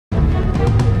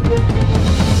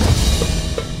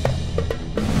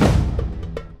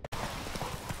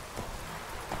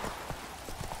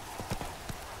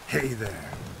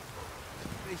there.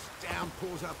 This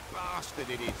downpour's a bastard,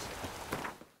 it is.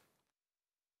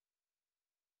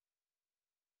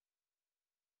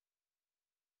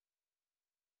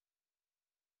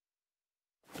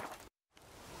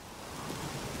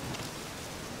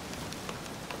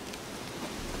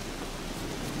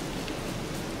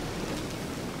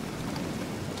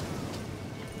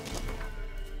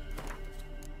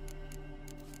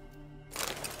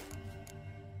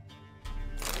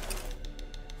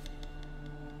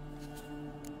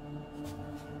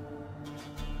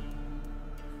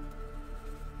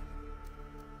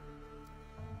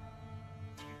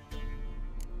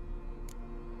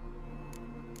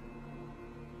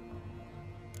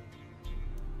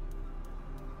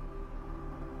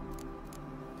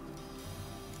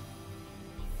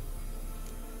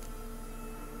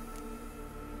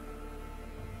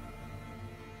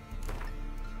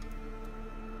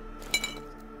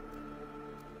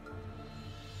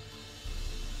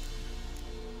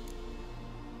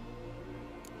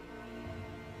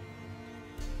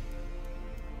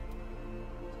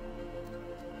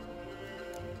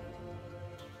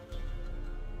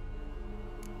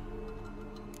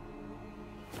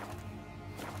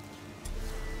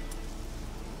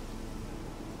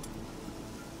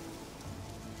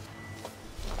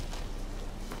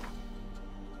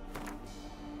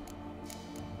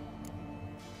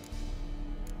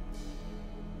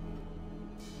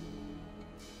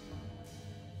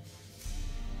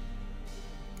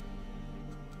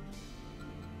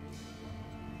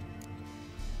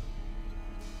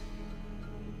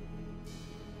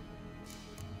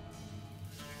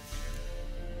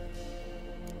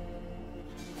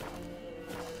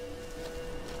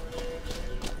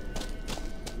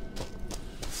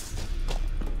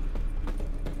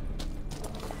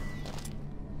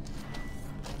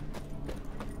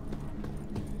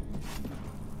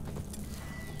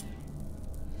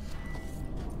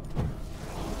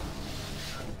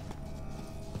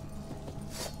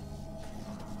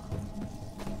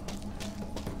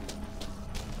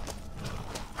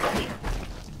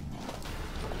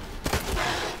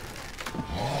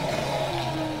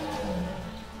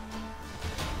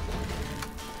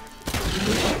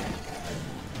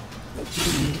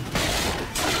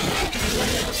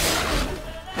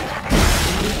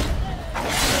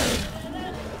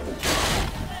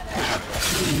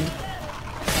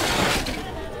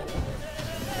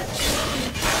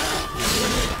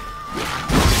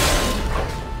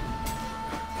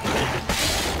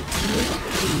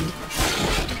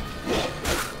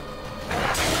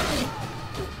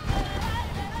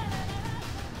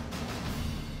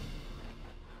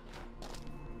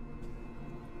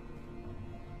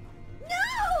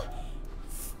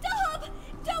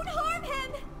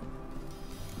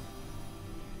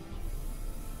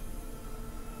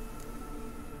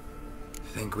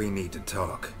 Think we need to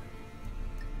talk.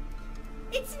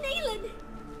 It's Neelan!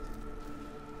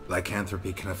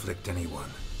 Lycanthropy can afflict anyone,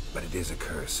 but it is a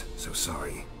curse, so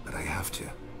sorry, but I have to.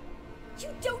 You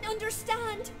don't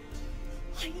understand!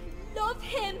 I love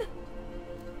him!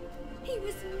 He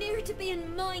was near to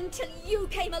being mine till you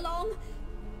came along!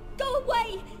 Go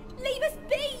away! Leave us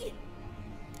be!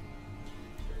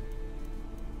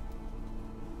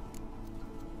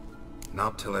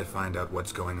 Not till I find out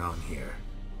what's going on here.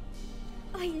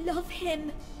 I love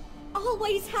him.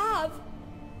 Always have.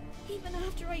 Even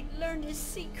after I'd learned his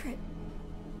secret.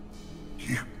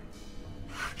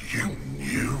 You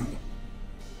knew?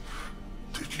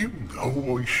 Did you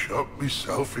know I shut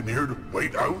myself in here to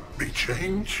wait out me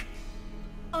change?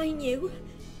 I knew,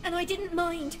 and I didn't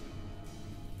mind.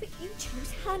 But you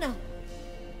chose Hannah.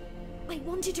 I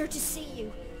wanted her to see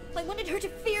you. I wanted her to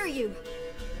fear you.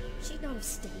 She'd not have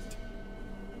stayed.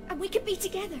 And we could be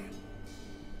together.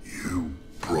 You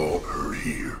brought her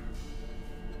here.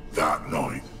 That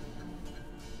night.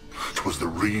 'Twas the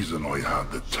reason I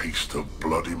had the taste of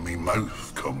blood in me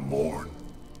mouth come morn.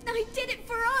 I did it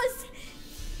for us!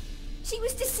 She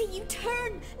was to see you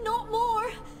turn, not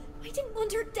more. I didn't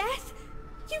want her death.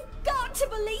 You've got to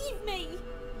believe me.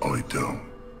 I don't.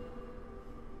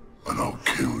 And I'll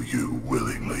kill you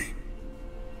willingly.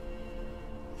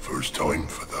 First time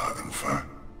for that, in fact.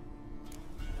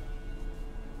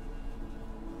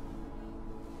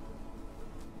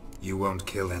 You won't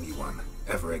kill anyone,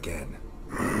 ever again.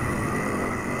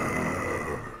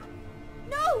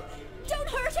 No! Don't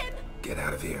hurt him! Get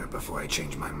out of here before I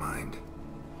change my mind.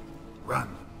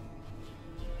 Run.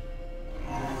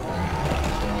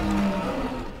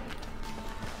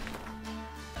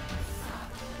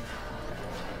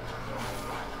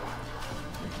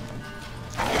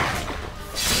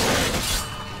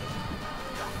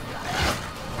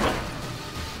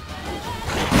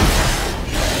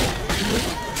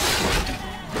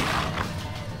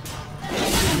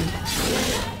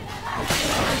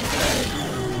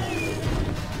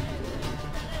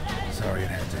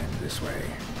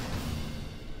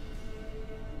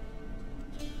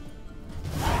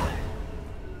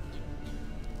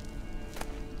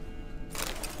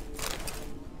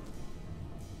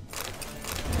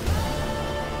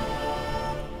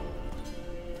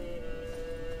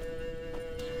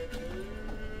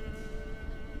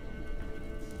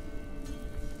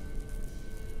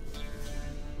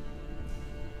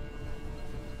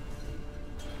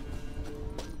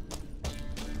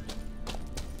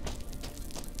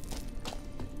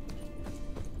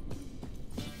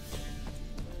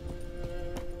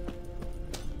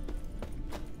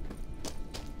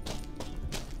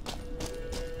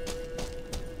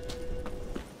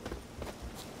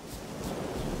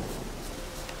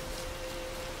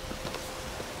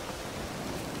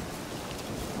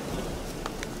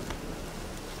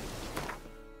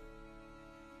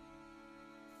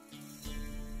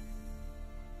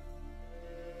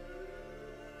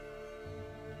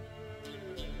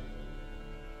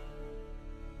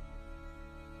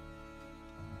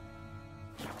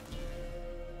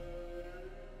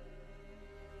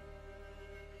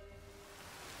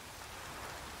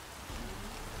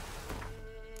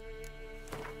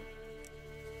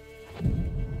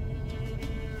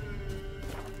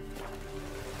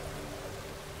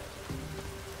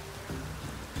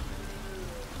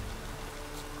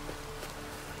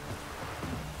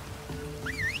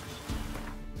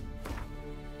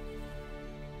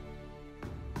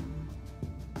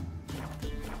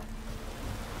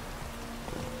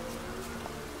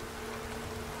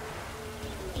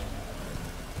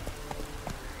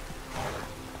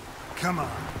 Come on.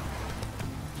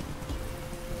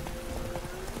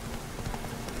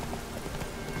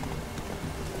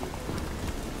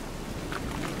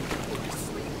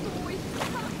 Sweet boy,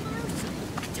 have mercy.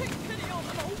 Take pity on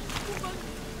an old woman.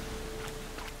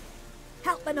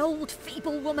 Help an old,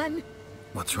 feeble woman.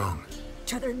 What's wrong?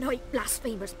 T'other night,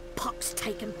 blasphemers, pox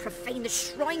taken, profane the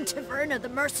shrine to Verna the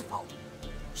Merciful.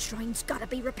 Shrine's gotta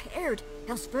be repaired,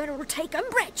 else Verna will take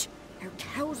umbrage. Our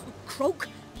cows will croak,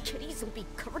 kitties will be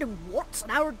covered in warts,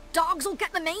 and our dogs will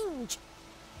get the mange.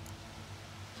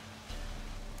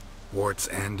 Warts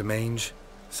and mange?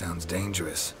 Sounds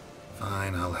dangerous.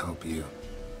 Fine, I'll help you.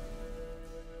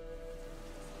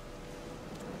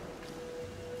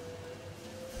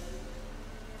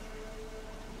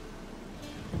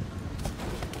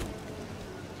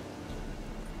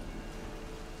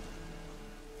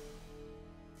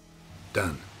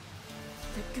 Done.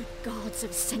 The good gods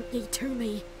have sent ye to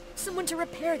me. Someone to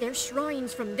repair their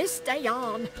shrines from this day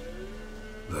on.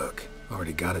 Look,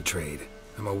 already got a trade.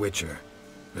 I'm a witcher.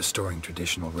 Restoring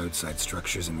traditional roadside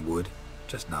structures in wood,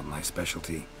 just not my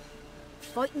specialty.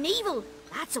 Fighting evil,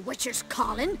 that's a witcher's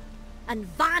calling. And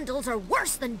vandals are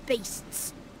worse than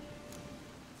beasts.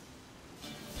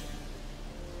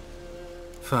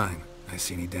 Fine. I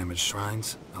see any damaged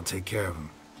shrines, I'll take care of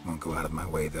them. Won't go out of my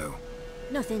way, though.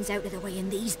 Nothing's out of the way in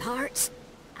these parts.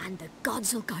 And the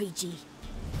gods will guide ye.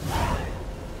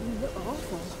 You look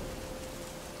awful.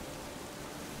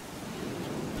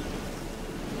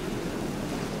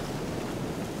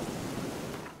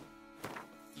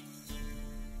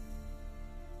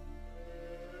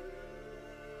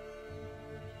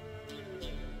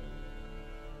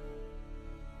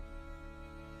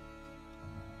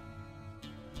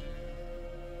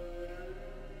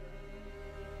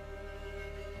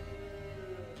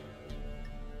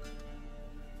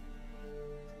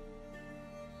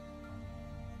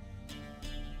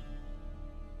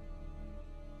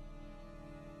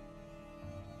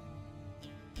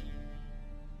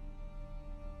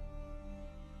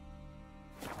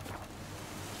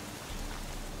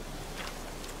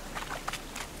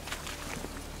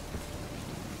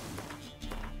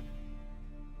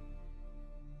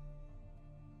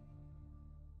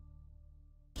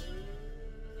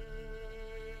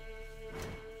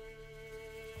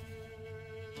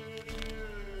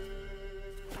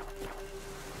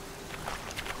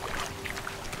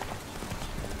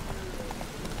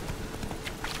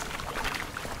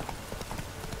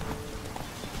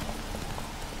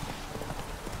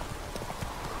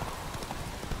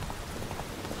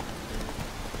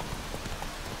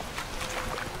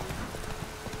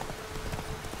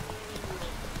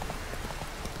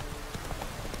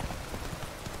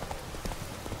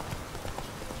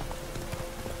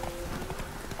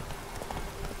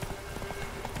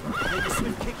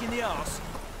 Kick in the arse.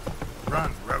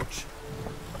 Run, Roach.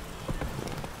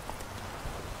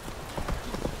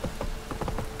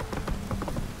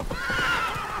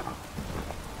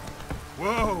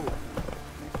 Whoa!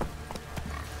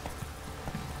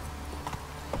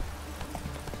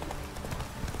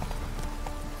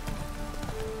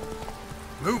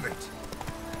 Move it!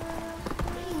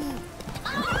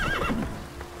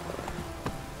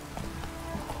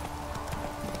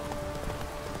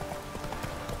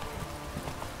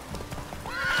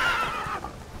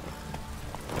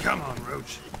 Come on,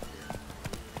 Roach.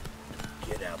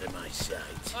 Get out of my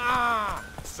sight. Ah,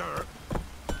 sir.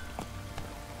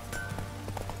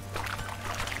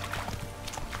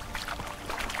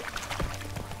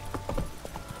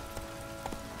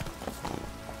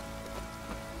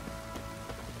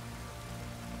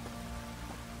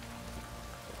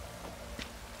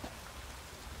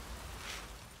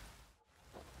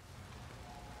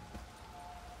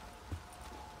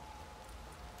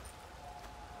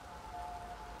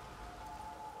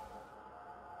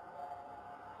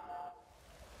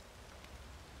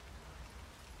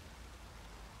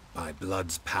 By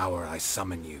blood's power I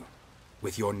summon you.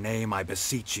 With your name I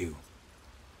beseech you.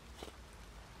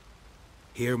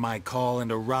 Hear my call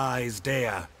and arise, Dea.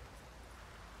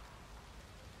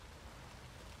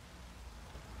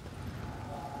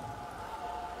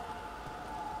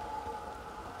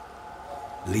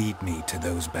 Lead me to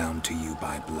those bound to you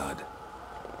by blood.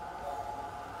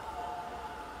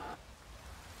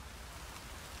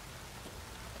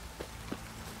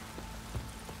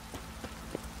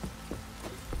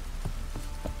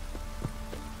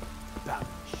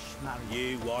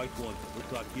 You white one,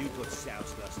 look like you got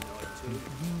soused last night too.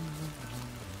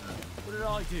 What did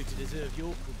I do to deserve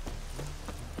your company?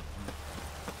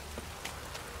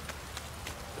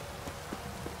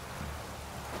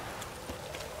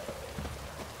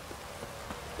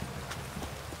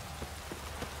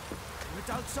 it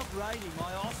don't stop raining,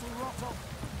 my arse will rot off.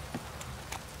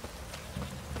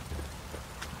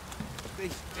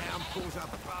 This downpour's a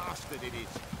bastard, it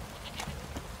is.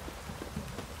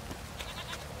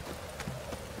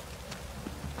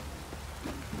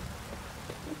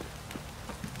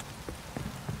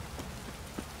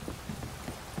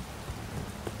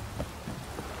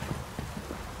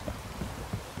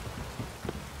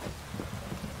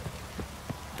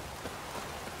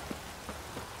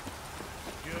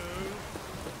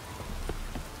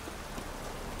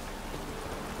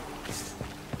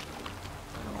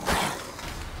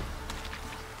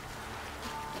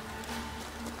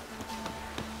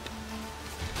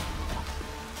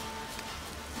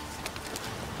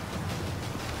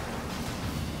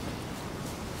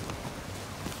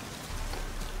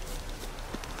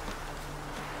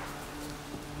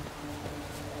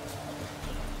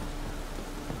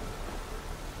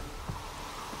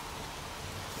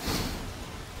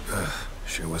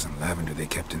 Sure wasn't lavender they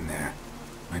kept in there.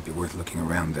 Might be worth looking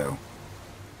around, though.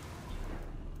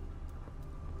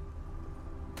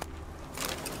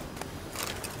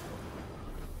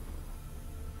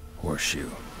 Horseshoe.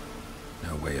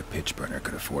 No way a pitch burner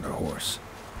could afford a horse.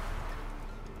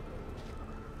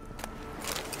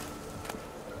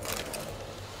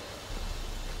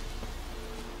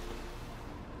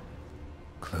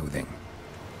 Clothing.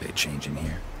 They change in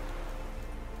here?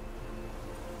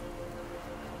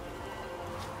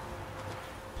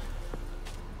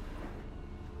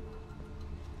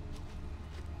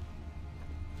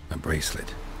 A bracelet.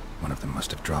 One of them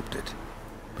must have dropped it.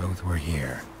 Both were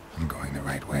here. I'm going the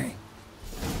right way.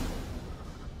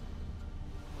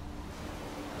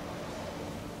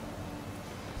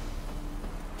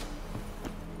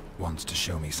 Wants to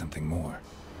show me something more.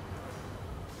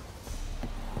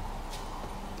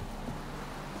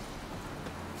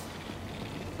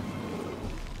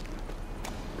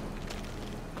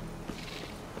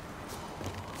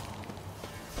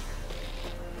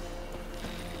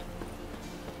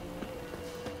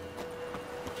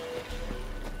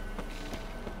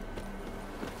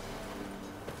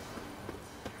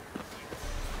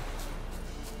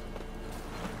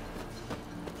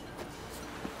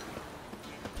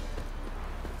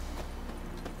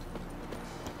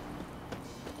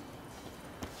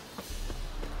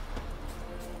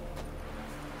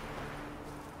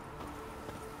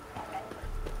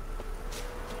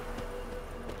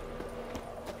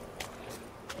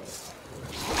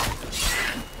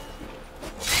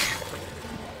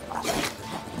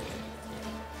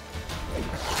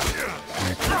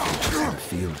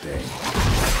 Field day.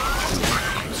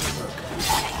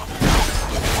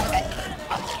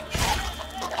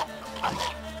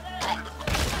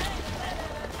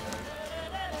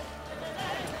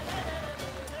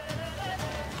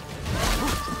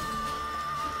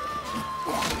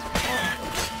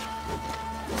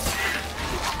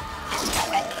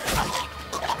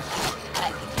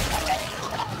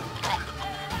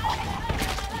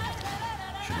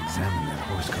 Should examine that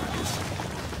horse carcass.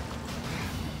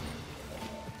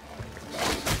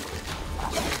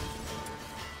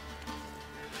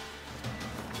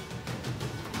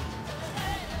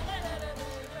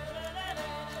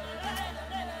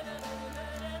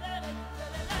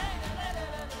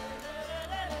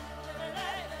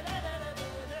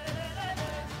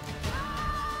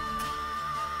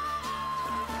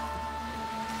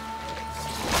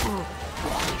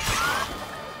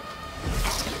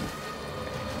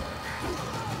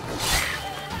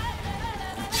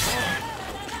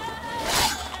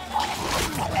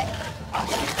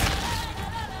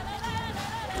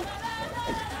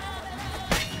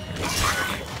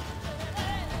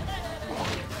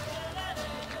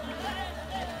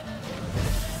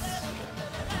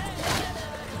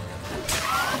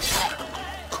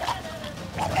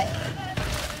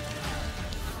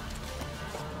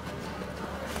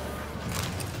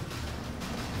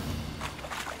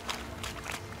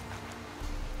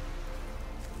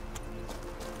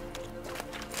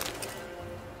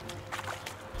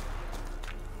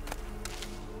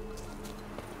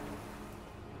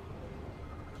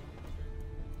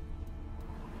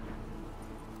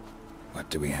 What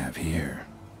do we have here?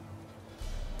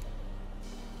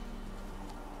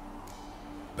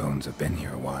 Bones have been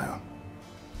here a while.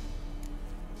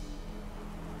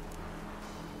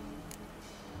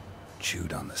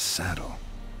 Chewed on the saddle.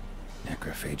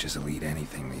 Necrophages will eat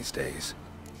anything these days.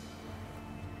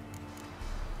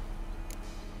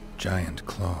 Giant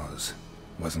claws.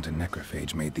 Wasn't a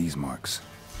necrophage made these marks.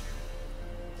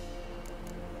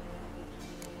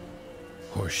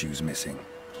 Horseshoes missing.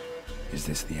 Is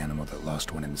this the animal that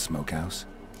lost one in the smokehouse?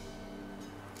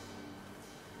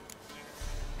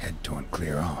 Head torn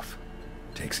clear off.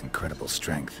 Takes incredible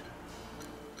strength.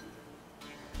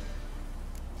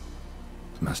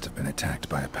 Must have been attacked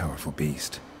by a powerful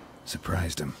beast.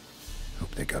 Surprised him. Hope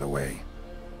they got away.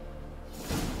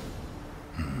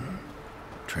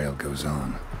 Trail goes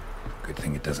on. Good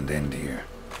thing it doesn't end here.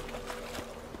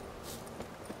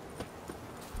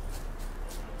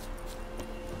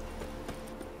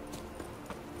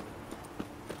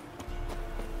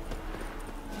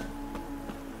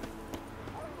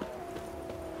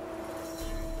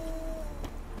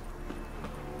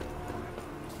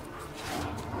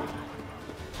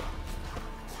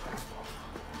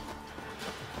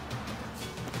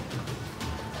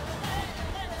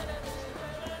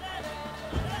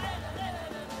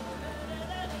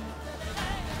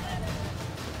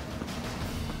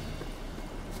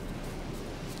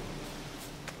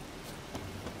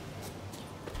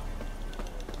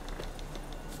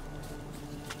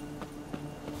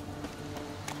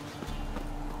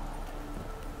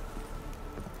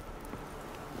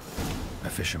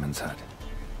 A fisherman's hut.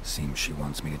 Seems she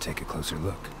wants me to take a closer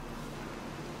look.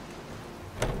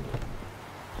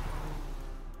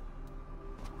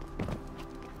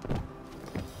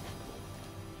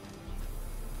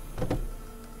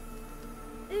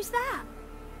 Who's that?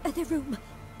 Other room.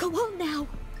 Go on now.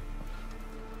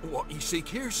 What you seek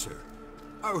here, sir?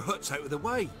 Our hut's out of the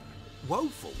way.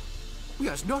 Woeful. We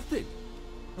has nothing.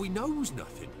 We knows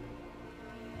nothing.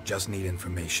 Just need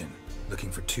information.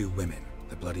 Looking for 2 women.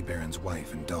 The Bloody Baron's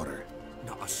wife and daughter.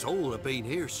 Not a soul have been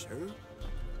here, sir.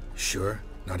 Sure?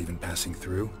 Not even passing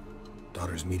through?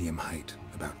 Daughter's medium height,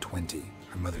 about 20.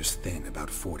 Her mother's thin, about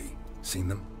 40. Seen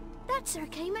them? That sir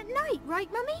came at night, right,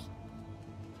 Mummy?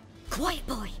 Quiet,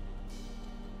 boy.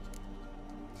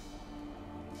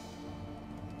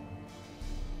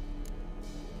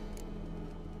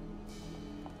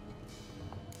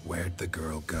 Where'd the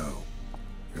girl go?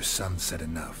 Your son said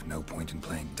enough. No point in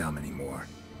playing dumb anymore.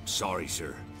 Sorry,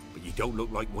 sir, but you don't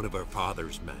look like one of her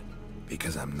father's men.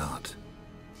 Because I'm not.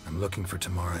 I'm looking for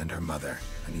Tamara and her mother.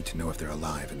 I need to know if they're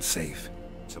alive and safe.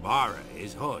 Tamara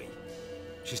is high.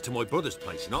 She's to my brother's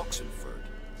place in Oxenford.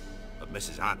 But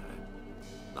Mrs. Anna,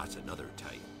 that's another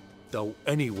tale. Though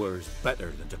anywhere's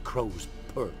better than the Crow's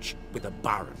Perch with a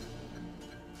baron.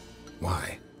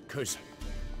 Why? 'Cause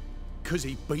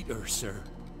he beat her, sir.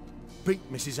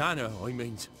 Beat Mrs. Anna, I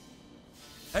mean.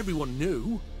 Everyone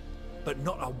knew, but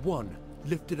not a one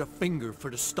lifted a finger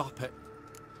for to stop it.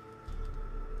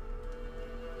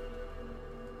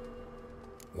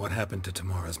 What happened to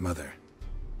Tamara's mother?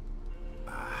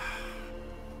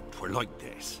 Twere like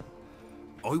this.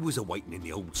 I was awaiting in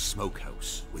the old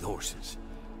smokehouse with horses.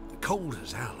 Cold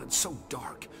as hell and so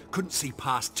dark, couldn't see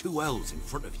past 2 ells in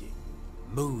front of you.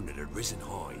 Moon had risen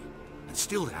high, and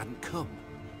still they hadn't come.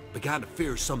 Began to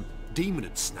fear some demon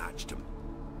had snatched them.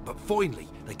 But finally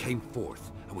they came forth,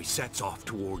 and we sets off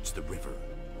towards the river.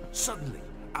 Suddenly,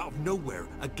 out of nowhere,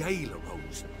 a gale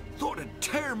arose. Thought it'd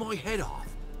tear my head off.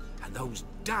 And those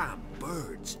damn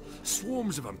birds,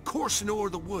 swarms of them coursing o'er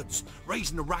the woods,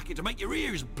 raising a racket to make your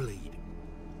ears bleed.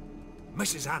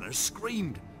 Mrs. Anna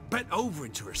screamed, bent over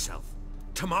into herself.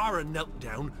 Tamara knelt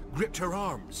down, gripped her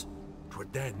arms. 'Twere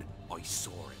then I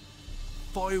saw it.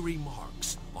 Fiery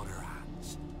marks on her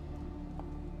hands.